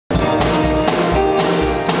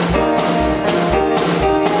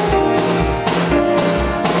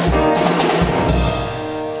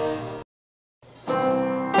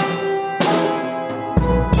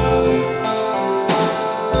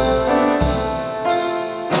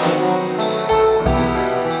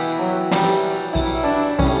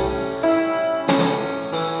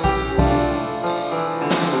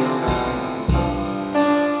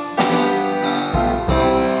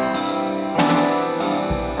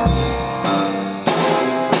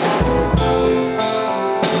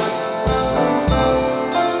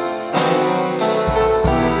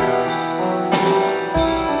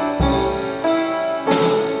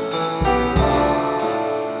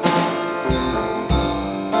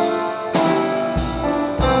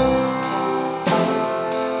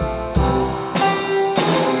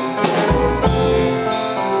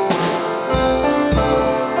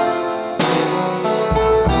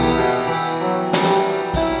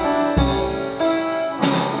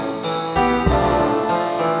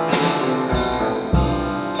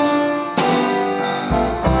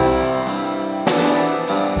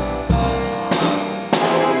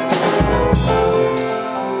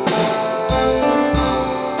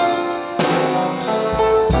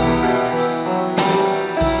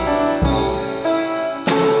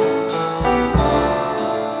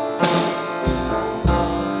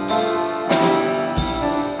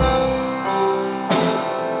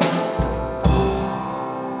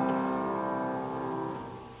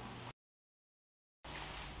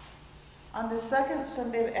the second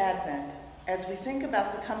Sunday of Advent, as we think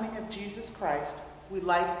about the coming of Jesus Christ, we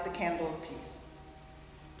light the candle of peace.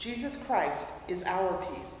 Jesus Christ is our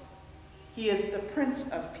peace. He is the Prince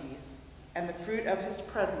of Peace, and the fruit of his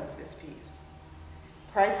presence is peace.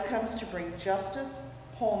 Christ comes to bring justice,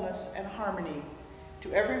 wholeness, and harmony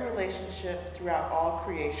to every relationship throughout all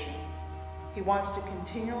creation. He wants to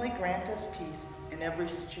continually grant us peace in every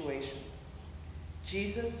situation.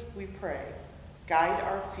 Jesus, we pray, guide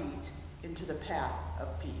our feet into the path of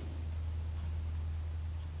peace.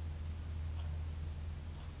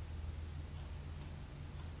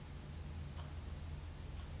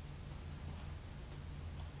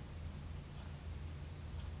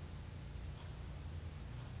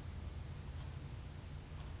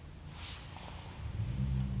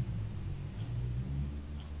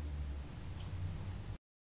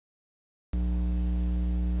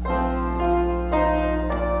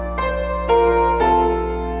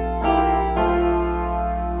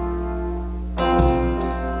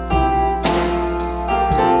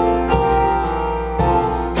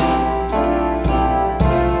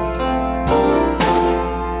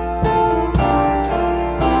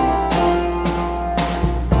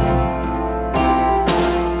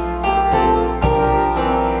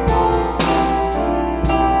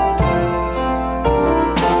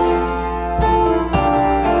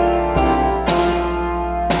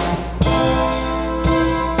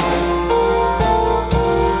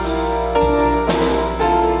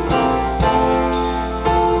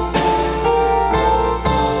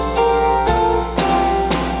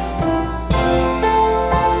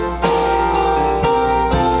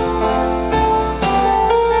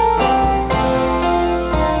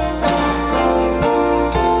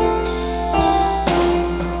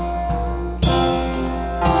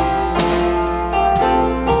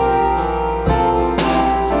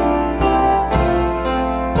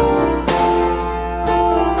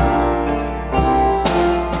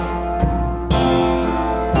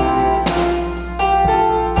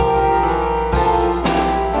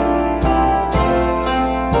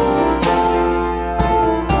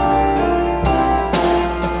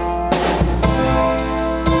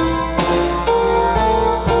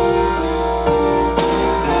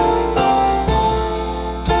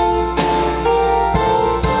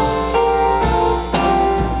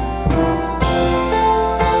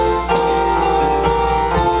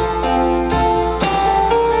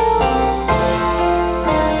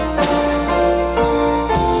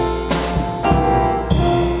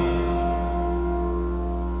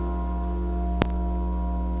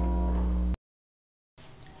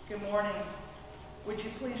 Good morning. Would you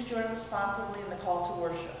please join responsibly in the call to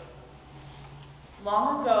worship?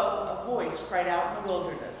 Long ago, a voice cried out in the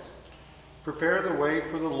wilderness, "Prepare the way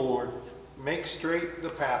for the Lord. Make straight the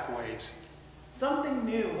pathways." Something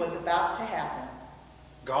new was about to happen.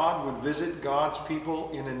 God would visit God's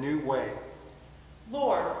people in a new way.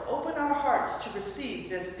 Lord, open our hearts to receive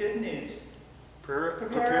this good news.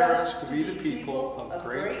 Prepare us to be the people of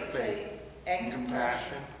great faith and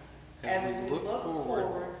compassion as we look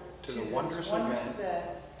forward to the wondrous event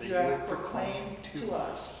that you have proclaimed to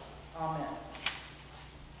us. Amen.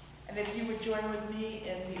 And if you would join with me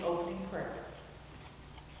in the opening prayer.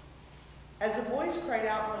 As a voice cried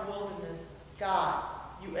out in the wilderness, God,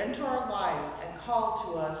 you enter our lives and call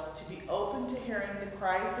to us to be open to hearing the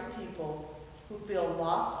cries of people who feel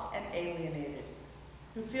lost and alienated,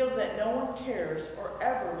 who feel that no one cares or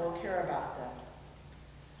ever will care about them.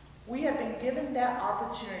 We have been given that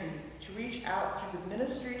opportunity to reach out through the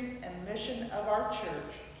ministries and mission of our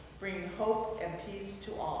church, bringing hope and peace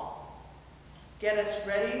to all. Get us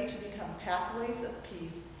ready to become pathways of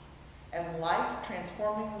peace and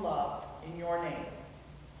life-transforming love in your name.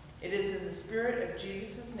 It is in the Spirit of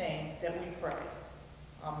Jesus' name that we pray.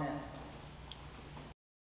 Amen.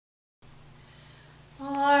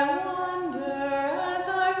 I wonder as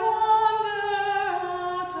I wander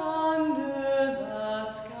out under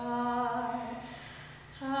the sky,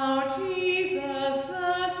 how Jesus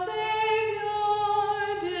the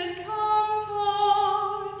Savior did come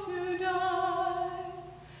for to die,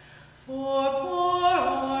 for poor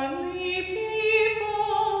only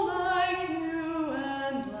people like you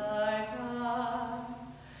and like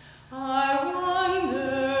I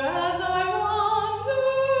wonder as I wander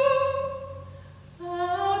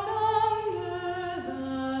out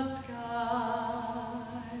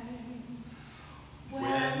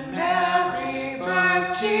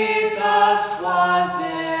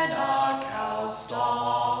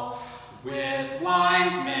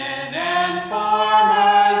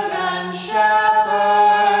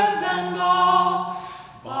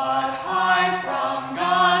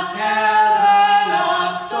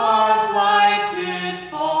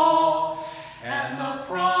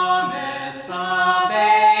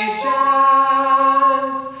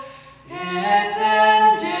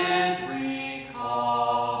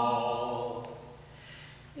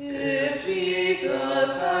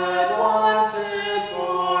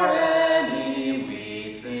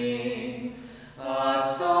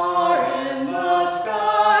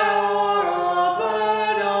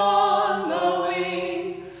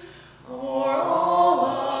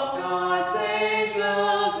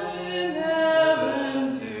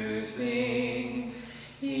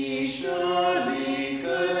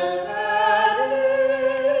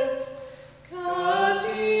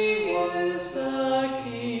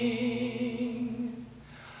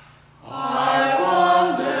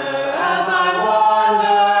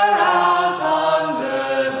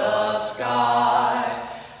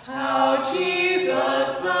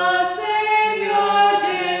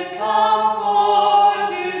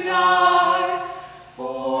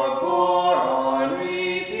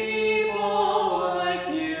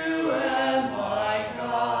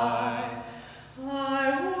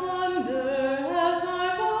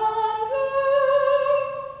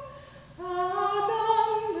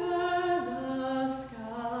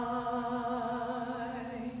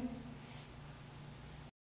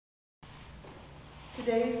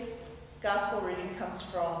Gospel reading comes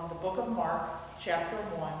from the book of Mark, chapter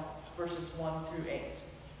 1, verses 1 through 8.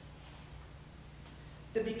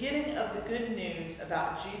 The beginning of the good news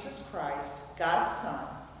about Jesus Christ, God's Son,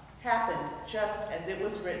 happened just as it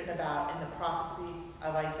was written about in the prophecy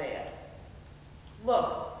of Isaiah.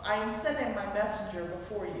 Look, I am sending my messenger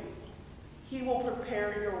before you. He will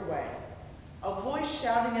prepare your way. A voice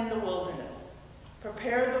shouting in the wilderness,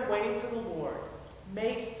 prepare the way for the Lord.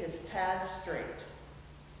 Make his paths straight.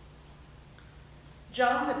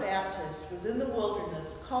 John the Baptist was in the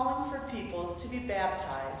wilderness calling for people to be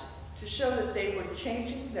baptized to show that they were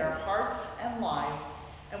changing their hearts and lives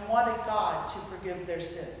and wanted God to forgive their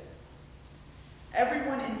sins.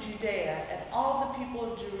 Everyone in Judea and all the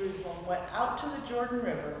people of Jerusalem went out to the Jordan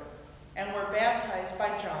River and were baptized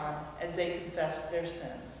by John as they confessed their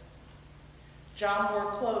sins. John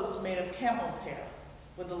wore clothes made of camel's hair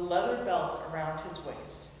with a leather belt around his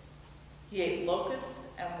waist. He ate locusts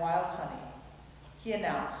and wild honey. He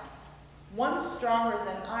announced, "One stronger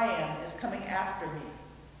than I am is coming after me.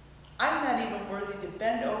 I'm not even worthy to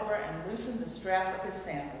bend over and loosen the strap of his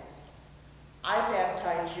sandals. I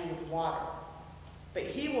baptize you with water, but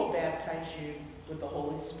he will baptize you with the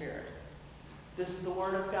Holy Spirit." This is the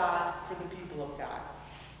word of God for the people of God.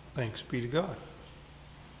 Thanks be to God.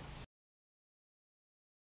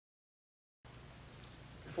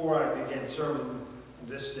 Before I begin sermon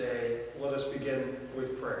this day, let us begin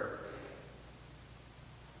with prayer.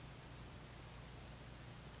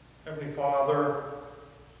 Heavenly Father,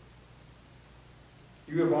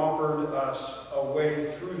 you have offered us a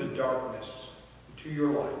way through the darkness to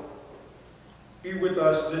your light. Be with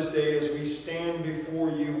us this day as we stand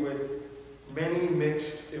before you with many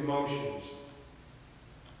mixed emotions.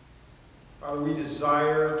 Father, we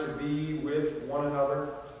desire to be with one another,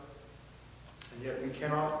 and yet we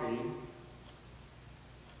cannot be.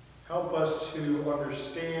 Help us to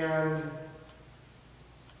understand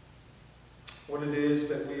what it is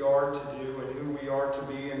that we are to do and who we are to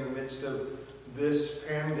be in the midst of this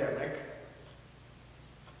pandemic.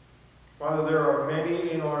 Father, there are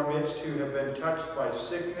many in our midst who have been touched by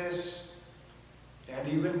sickness and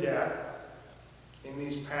even death in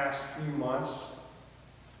these past few months,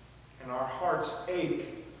 and our hearts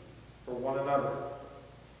ache for one another.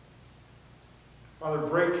 Father,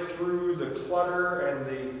 break through the clutter and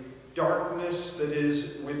the darkness that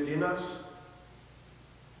is within us.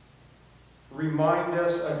 Remind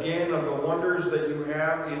us again of the wonders that you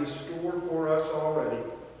have in store for us already.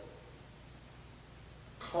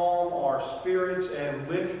 Calm our spirits and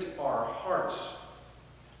lift our hearts.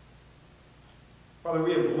 Father,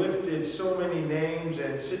 we have lifted so many names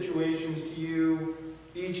and situations to you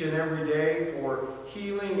each and every day for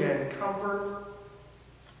healing and comfort.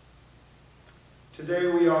 Today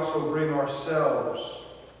we also bring ourselves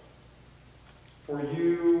for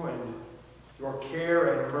you and your care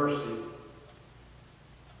and mercy.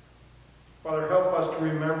 Father, help us to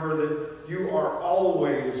remember that you are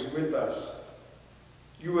always with us.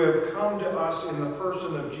 You have come to us in the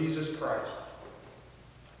person of Jesus Christ,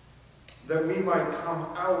 that we might come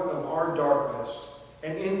out of our darkness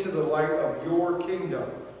and into the light of your kingdom.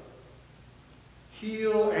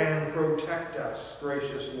 Heal and protect us,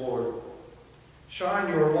 gracious Lord.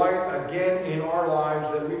 Shine your light again in our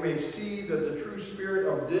lives that we may see that the true spirit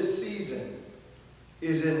of this season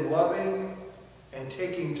is in loving and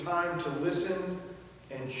taking time to listen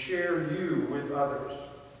and share you with others.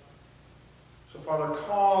 So, Father,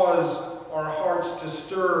 cause our hearts to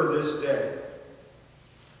stir this day.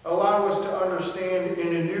 Allow us to understand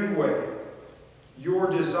in a new way your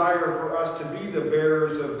desire for us to be the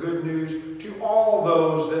bearers of good news to all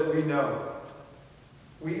those that we know.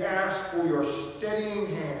 We ask for your steadying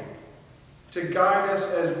hand to guide us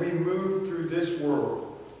as we move through this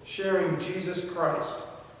world, sharing Jesus Christ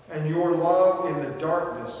and your love in the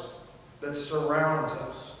darkness that surrounds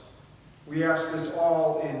us. We ask this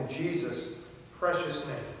all in Jesus' precious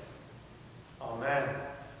name. Amen.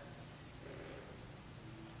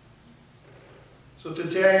 So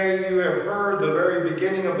today you have heard the very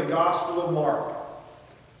beginning of the Gospel of Mark.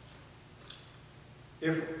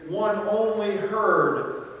 If one only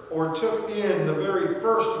heard or took in the very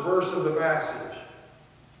first verse of the passage,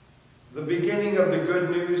 the beginning of the good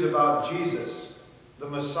news about Jesus, the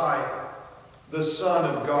Messiah, the Son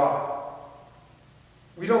of God.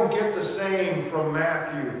 We don't get the same from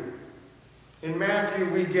Matthew. In Matthew,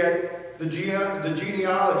 we get the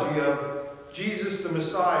genealogy of Jesus, the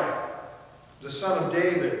Messiah, the son of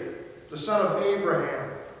David, the son of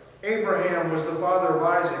Abraham. Abraham was the father of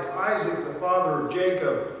Isaac, Isaac the father of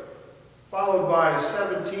Jacob, followed by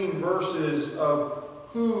 17 verses of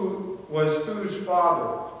who was whose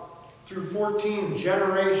father. through 14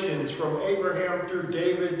 generations from Abraham through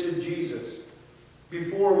David to Jesus,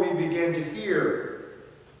 before we begin to hear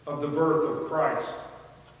of the birth of Christ.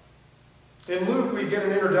 In Luke, we get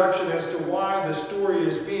an introduction as to why the story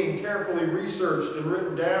is being carefully researched and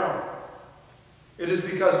written down. It is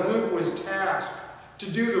because Luke was tasked to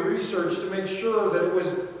do the research to make sure that it was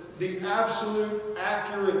the absolute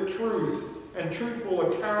accurate truth and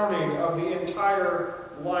truthful accounting of the entire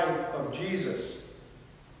life of Jesus.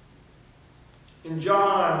 In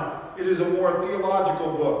John, it is a more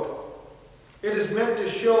theological book. It is meant to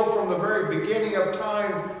show from the very beginning of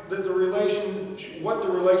time that what the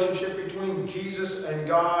relationship between Jesus and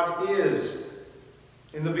God is.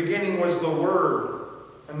 In the beginning was the Word,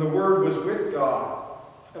 and the Word was with God,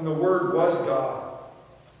 and the Word was God.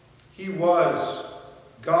 He was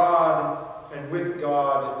God and with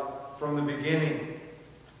God from the beginning.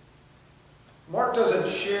 Mark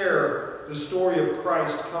doesn't share the story of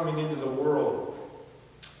Christ coming into the world.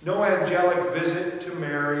 No angelic visit to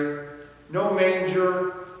Mary, no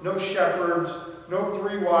manger, no shepherds, no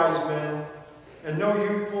 3 wise men, and no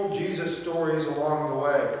youthful Jesus stories along the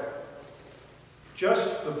way.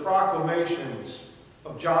 Just the proclamations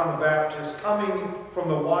of John the Baptist coming from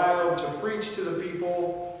the wild to preach to the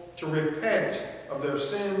people, to repent of their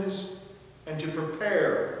sins, and to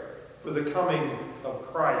prepare for the coming of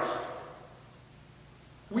Christ.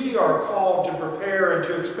 We are called to prepare and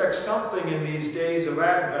to expect something in these days of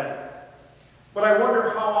Advent. But I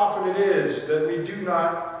wonder how often it is that we do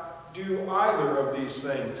not do either of these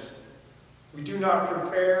things. We do not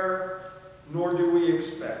prepare, nor do we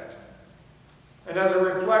expect. And as I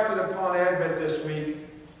reflected upon Advent this week,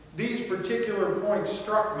 these particular points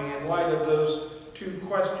struck me in light of those 2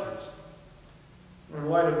 questions. In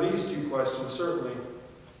light of these 2 questions, certainly.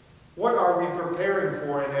 What are we preparing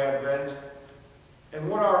for in Advent? And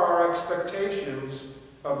what are our expectations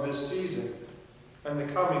of this season and the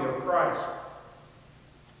coming of Christ?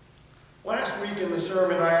 Last week in the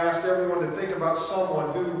sermon, I asked everyone to think about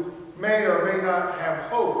someone who may or may not have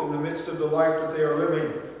hope in the midst of the life that they are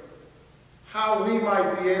living. How we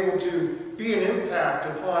might be able to be an impact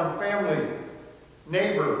upon family,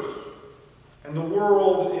 neighbors, and the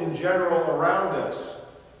world in general around us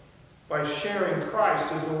by sharing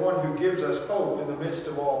Christ as the one who gives us hope in the midst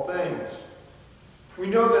of all things. We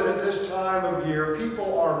know that at this time of year,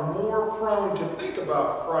 people are more prone to think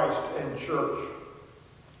about Christ and church.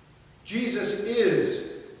 Jesus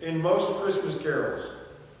is in most Christmas carols.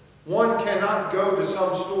 One cannot go to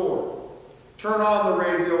some store, turn on the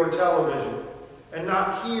radio or television, and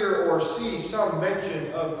not hear or see some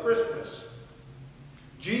mention of Christmas.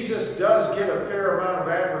 Jesus does get a fair amount of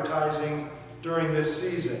advertising during this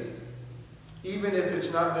season, even if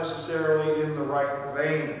it's not necessarily in the right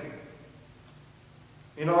vein.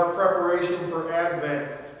 In our preparation for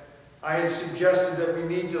Advent, I had suggested that we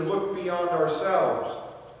need to look beyond ourselves.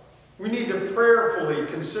 We need to prayerfully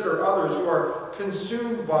consider others who are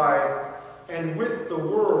consumed by and with the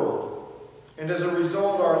world, and as a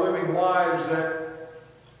result are living lives that,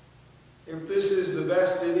 if this is the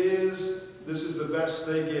best it is, this is the best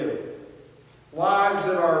they give. Lives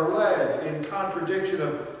that are led in contradiction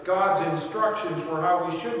of God's instructions for how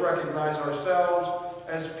we should recognize ourselves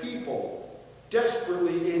as people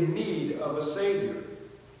desperately in need of a Savior.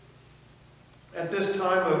 At this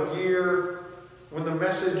time of year, when the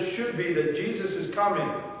message should be that Jesus is coming,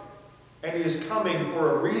 and he is coming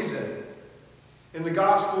for a reason. In the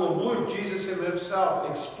Gospel of Luke, Jesus himself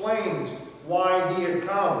explains why he had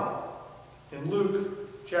come. In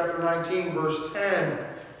Luke chapter 19, verse 10,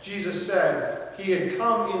 Jesus said he had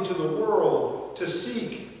come into the world to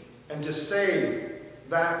seek and to save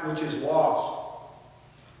that which is lost.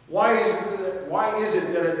 Why is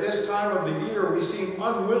it that at this time of the year we seem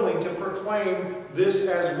unwilling to proclaim this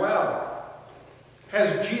as well?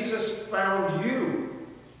 Has Jesus found you?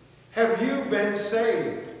 Have you been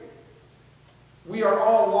saved? We are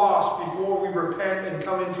all lost before we repent and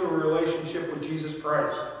come into a relationship with Jesus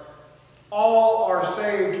Christ. All are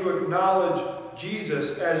saved to acknowledge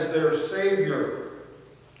Jesus as their Savior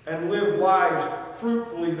and live lives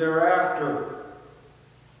fruitfully thereafter.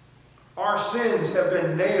 Our sins have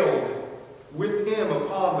been nailed with him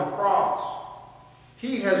upon the cross.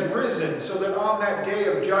 He has risen so that on that day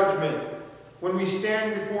of judgment, when we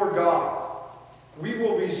stand before God, we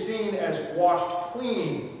will be seen as washed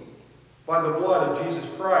clean by the blood of Jesus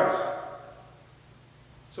Christ.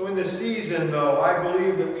 So in this season, though, I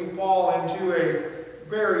believe that we fall into a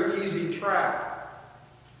very easy trap.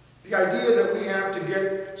 The idea that we have to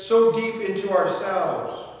get so deep into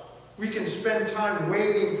ourselves. We can spend time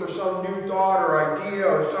waiting for some new thought or idea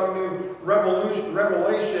or some new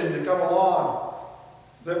revelation to come along.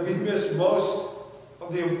 that we miss most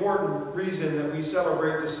of the important reason that we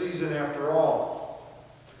celebrate the season after all.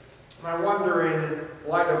 And I wonder, in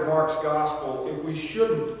light of Mark's gospel, if we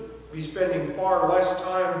shouldn't be spending far less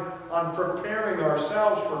time on preparing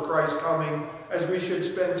ourselves for Christ's coming as we should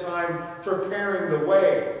spend time preparing the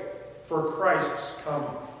way for Christ's coming.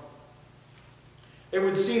 It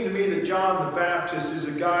would seem to me that John the Baptist is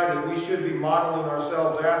a guy that we should be modeling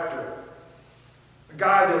ourselves after. A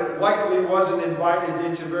guy that likely wasn't invited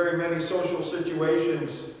into very many social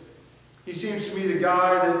situations. He seems to me the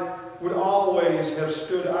guy that would always have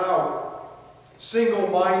stood out,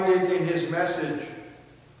 single-minded in his message,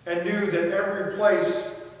 and knew that every place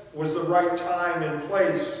was the right time and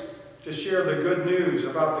place to share the good news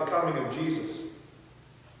about the coming of Jesus.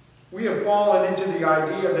 We have fallen into the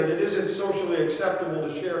idea that it isn't socially acceptable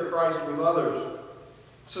to share Christ with others.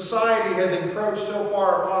 Society has encroached so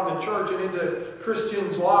far upon the church and into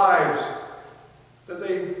Christians' lives that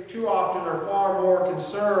they too often are far more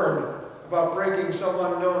concerned about breaking some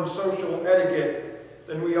unknown social etiquette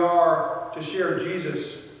than we are to share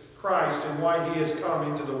Jesus Christ and why he has come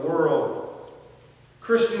into the world.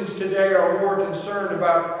 Christians today are more concerned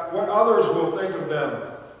about what others will think of them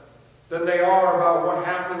than they are about what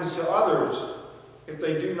happens to others if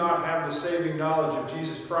they do not have the saving knowledge of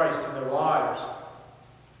Jesus Christ in their lives.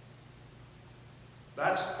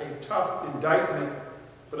 That's a tough indictment,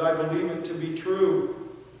 but I believe it to be true.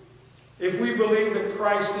 If we believe that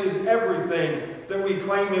Christ is everything that we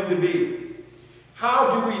claim him to be,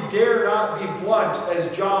 how do we dare not be blunt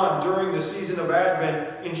as John during the season of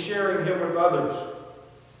Advent in sharing him with others?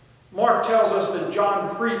 Mark tells us that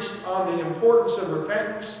John preached on the importance of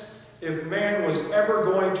repentance if man was ever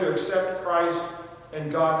going to accept Christ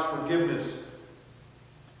and God's forgiveness.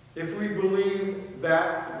 If we believe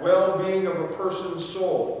that well-being of a person's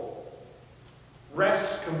soul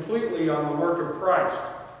rests completely on the work of Christ,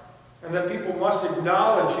 and that people must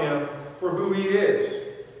acknowledge him for who he is,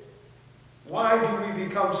 why do we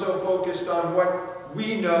become so focused on what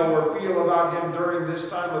we know or feel about him during this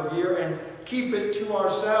time of year and keep it to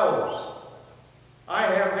ourselves? I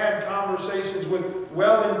have had conversations with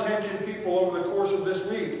well-intentioned people over the course of this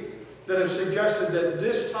week that have suggested that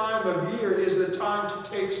this time of year is the time to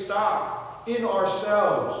take stock in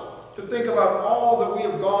ourselves, to think about all that we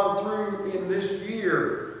have gone through in this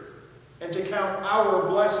year, and to count our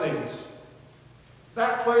blessings.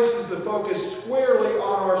 That places the focus squarely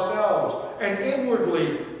on ourselves and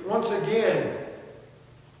inwardly once again.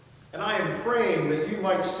 And I am praying that you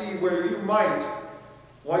might see where you might,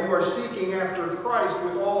 while you are seeking after Christ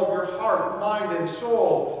with all of your heart, mind, and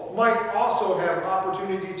soul, might also have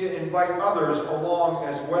opportunity to invite others along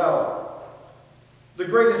as well. The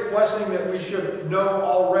greatest blessing that we should know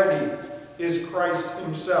already is Christ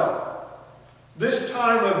himself. This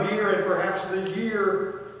time of year, and perhaps the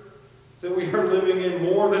year that we are living in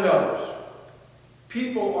more than others,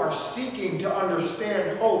 people are seeking to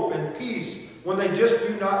understand hope and peace when they just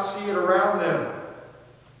do not see it around them.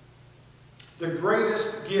 The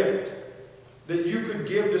greatest gift that you could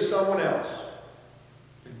give to someone else,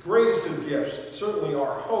 the greatest of gifts, certainly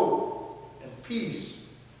are hope and peace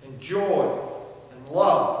and joy and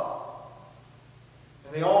love.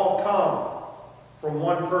 And they all come from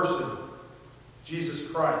one person, Jesus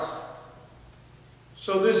Christ.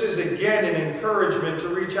 So this is again an encouragement to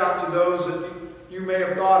reach out to those that you may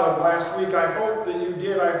have thought of last week. I hope that you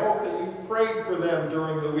did. I hope that you prayed for them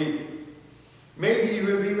during the week. Maybe you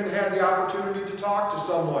have even had the opportunity to talk to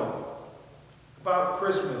someone about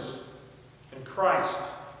Christmas and Christ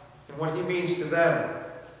and what he means to them.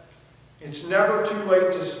 It's never too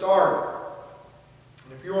late to start.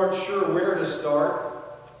 And if you aren't sure where to start,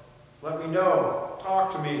 let me know.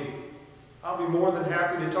 Talk to me. I'll be more than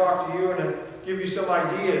happy to talk to you and give you some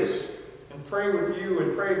ideas and pray with you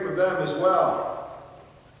and pray for them as well.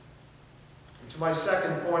 And to my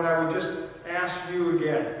second point, I would just ask you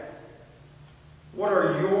again, what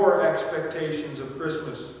are your expectations of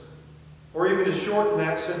Christmas? Or even to shorten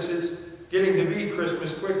that, since it's getting to be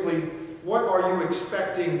Christmas quickly, what are you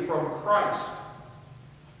expecting from Christ?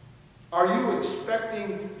 Are you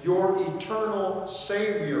expecting your eternal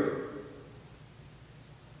Savior?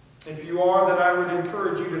 If you are, then I would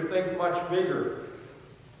encourage you to think much bigger.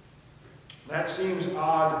 That seems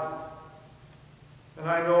odd. And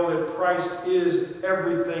I know that Christ is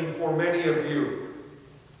everything for many of you.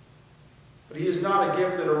 But he is not a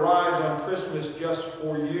gift that arrives on Christmas just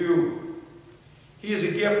for you. He is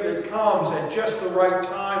a gift that comes at just the right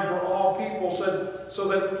time for all people, so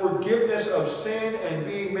that forgiveness of sin and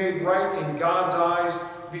being made right in God's eyes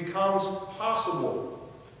becomes possible.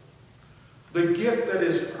 The gift that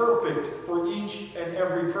is perfect for each and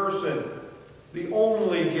every person. the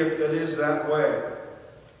only gift that is that way.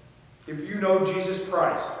 If you know Jesus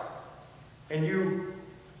Christ, and you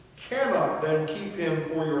cannot then keep him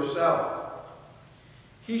for yourself,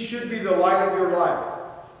 he should be the light of your life,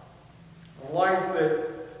 a life that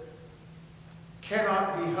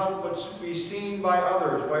cannot be helped but be seen by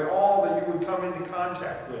others, by all that you would come into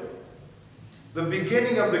contact with. The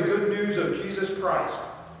beginning of the good news of Jesus Christ,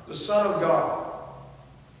 the Son of God.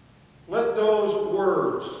 Let those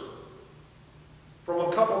words from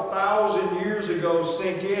a couple thousand years ago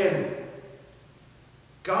sink in.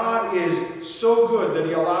 God is so good that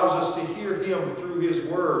he allows us to hear him through his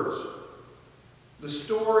words. The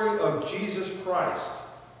story of Jesus Christ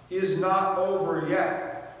is not over yet.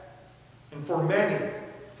 And for many,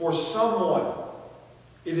 for someone,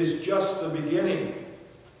 it is just the beginning.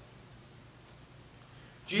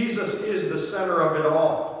 Jesus is the center of it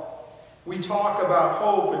all. We talk about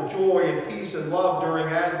hope and joy and peace and love during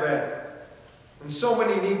Advent. And so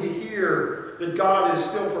many need to hear that God is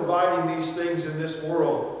still providing these things in this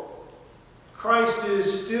world. Christ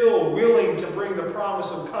is still willing to bring the promise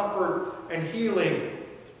of comfort and healing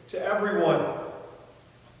to everyone.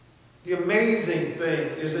 The amazing thing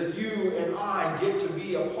is that you and I get to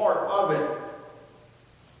be a part of it.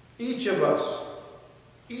 Each of us,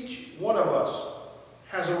 each one of us,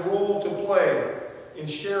 has a role to play in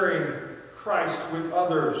sharing Christ with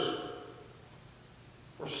others.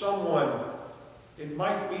 For someone, it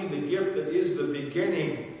might be the gift that is the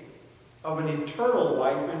beginning of an eternal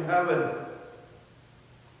life in heaven.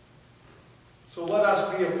 So let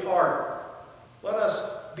us be a part. Let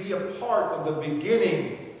us be a part of the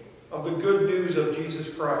beginning of the good news of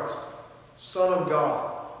Jesus Christ, Son of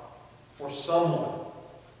God, for someone.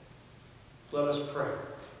 Let us pray.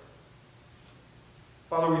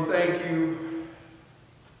 Father, we thank you.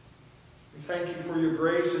 We thank you for your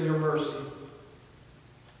grace and your mercy.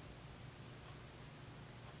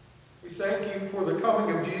 We thank you for the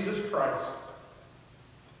coming of Jesus Christ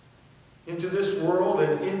into this world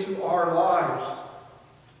and into our lives.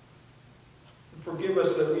 And forgive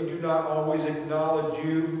us that we do not always acknowledge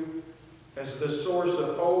you as the source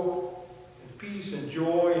of hope and peace and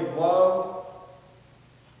joy and love.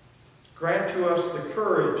 Grant to us the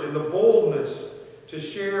courage and the boldness to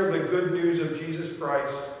share the good news of Jesus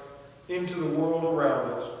Christ into the world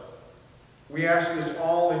around us. We ask this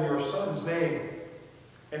all in your Son's name,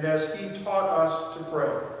 and as he taught us to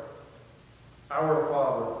pray. Our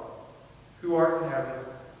Father, who art in heaven,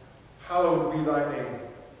 hallowed be thy name.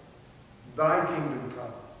 Thy kingdom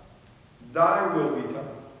come. Thy will be done,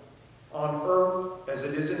 on earth as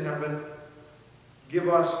it is in heaven. Give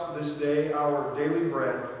us this day our daily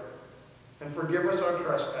bread, and forgive us our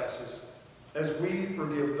trespasses, as we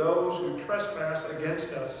forgive those who trespass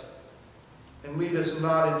against us. And lead us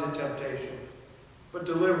not into temptation, but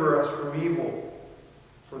deliver us from evil.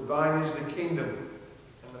 For thine is the kingdom,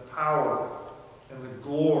 and the power, and the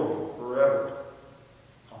glory forever.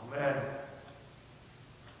 Amen.